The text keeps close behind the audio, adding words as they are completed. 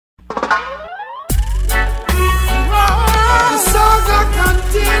The saga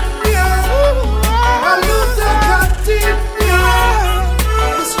continues. A loser continues.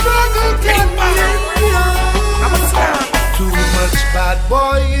 The struggle continues. Too much bad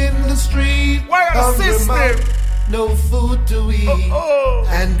boy in the street. Hungry mouth, no food to eat.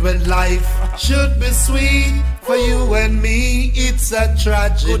 And when life should be sweet for you and me, it's a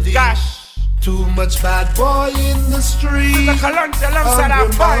tragedy. Too much bad boy in the street.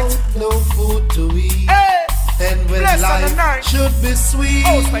 Hungry mouth, no food to eat. And when life should be sweet,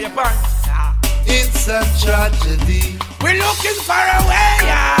 it's a tragedy. We're looking for a way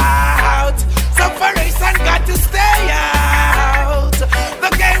out. Separation got to stay out. The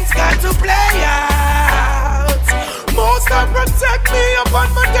game's got to play out. Most of protect me upon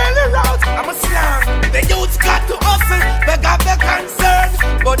my daily route. I'm a slam. The youth's got to hustle. They got the concern.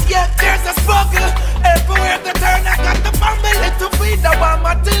 But yet there's a struggle. Everywhere they turn, I got the family to feed. I want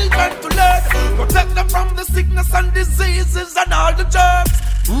my children to learn. Protect them from the sickness and diseases and all the germs.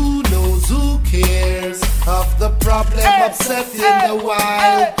 Who knows, who cares of the problem upsetting the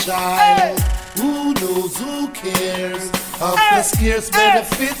wild child? Who knows, who cares of the scarce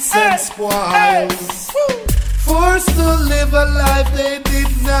benefits and spoils? Forced to live a life they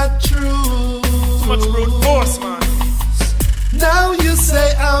did not choose. Too much brute force, man. Now you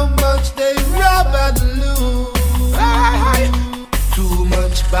say how much they rob and lose. Too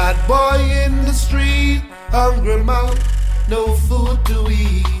much bad boy in the street, hungry mouth, no food to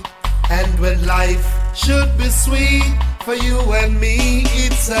eat. And when life should be sweet for you and me,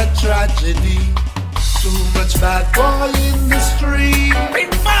 it's a tragedy. Too much bad boy in the street,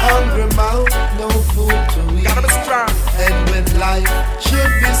 hungry mouth, no food to eat. Gotta be strong. And when life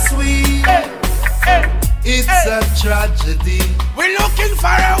should be sweet, it's a tragedy. We're looking for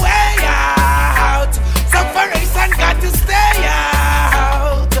a way out. Separation got to stay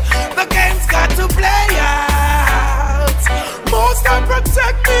out. The game's got to play out. Most of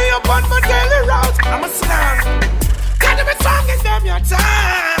protect me upon my daily route. I'm a slam. Gotta be strong in them your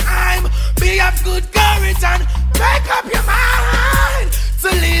time. Be of good courage and make up your mind to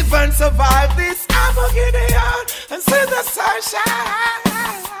live and survive this Armageddon and see the sunshine.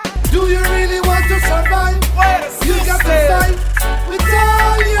 Do you really want to survive? You got to fight with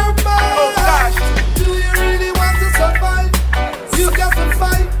all your might. Do you really want to survive? You got to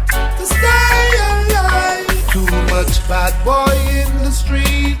fight to stay alive. Too much bad boy in the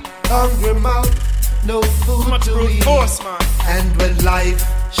street, hungry mouth, no food to eat. And when life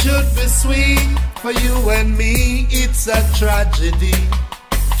should be sweet for you and me, it's a tragedy.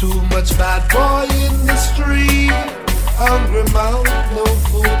 Too much bad boy in the street, hungry mouth, no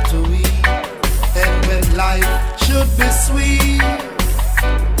food to eat. And when life should be sweet,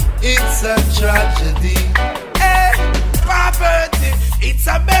 it's a tragedy. Hey, poverty, it's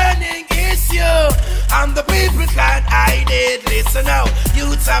a burning issue, and the people can't hide it. Listen now,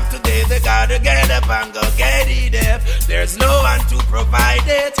 youths of today, they gotta get up and go get it up. There's no one to provide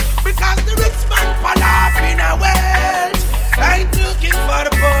it, because the rich man fall off in a world. Ain't looking